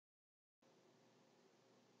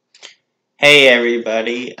Hey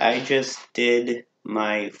everybody, I just did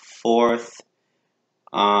my fourth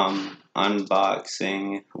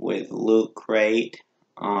unboxing with lootcrate.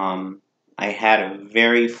 I had a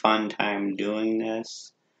very fun time doing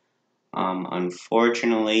this.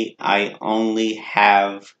 Unfortunately, I only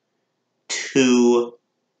have 2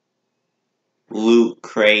 loot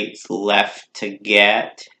crates left to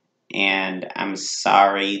get, and I'm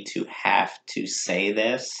sorry to have to say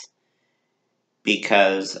this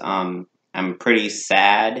because I'm pretty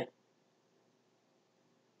sad.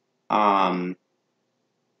 I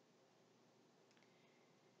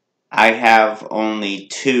have only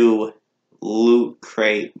 2 loot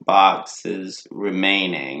crate boxes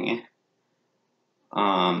remaining.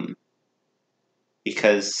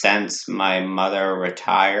 Because since my mother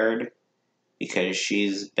retired, because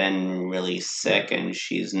she's been really sick and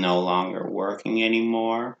she's no longer working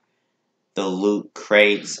anymore, the loot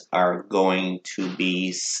crates are going to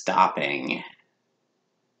be stopping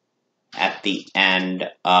at the end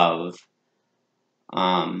of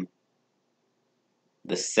the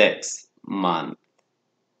 6th month.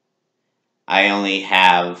 I only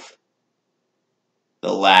have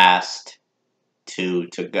the last 2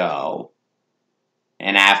 to go.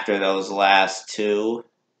 And after those last 2,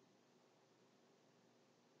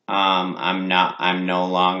 I'm no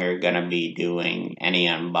longer gonna be doing any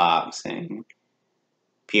unboxing.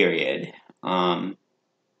 Period.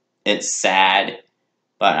 It's sad,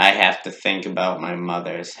 but I have to think about my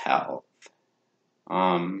mother's health.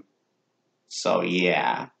 So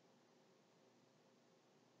yeah.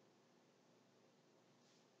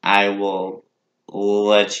 I will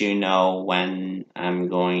let you know when I'm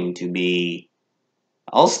going to be.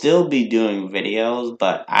 I'll still be doing videos,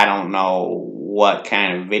 but I don't know what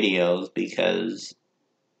kind of videos because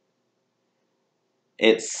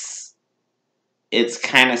it's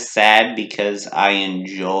kind of sad because I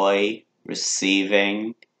enjoy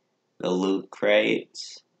receiving the loot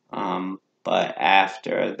crates, but I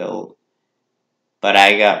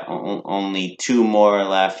got only 2 more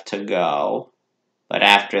left to go. But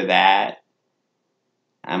after that,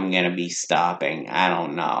 I'm gonna be stopping. I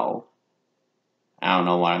don't know. I don't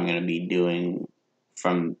know what I'm gonna be doing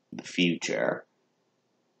from the future.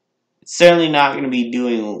 It's certainly not gonna be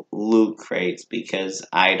doing loot crates because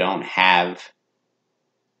I don't have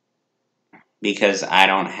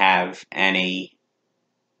any.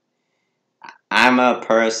 I'm a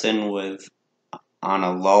person on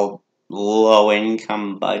a low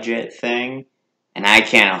income budget thing, and I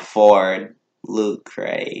can't afford loot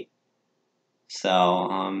crate.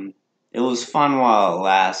 So it was fun while it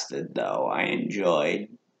lasted, though. I enjoyed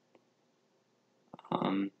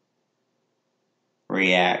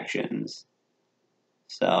reactions.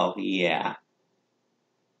 So yeah.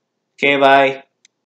 Okay, bye.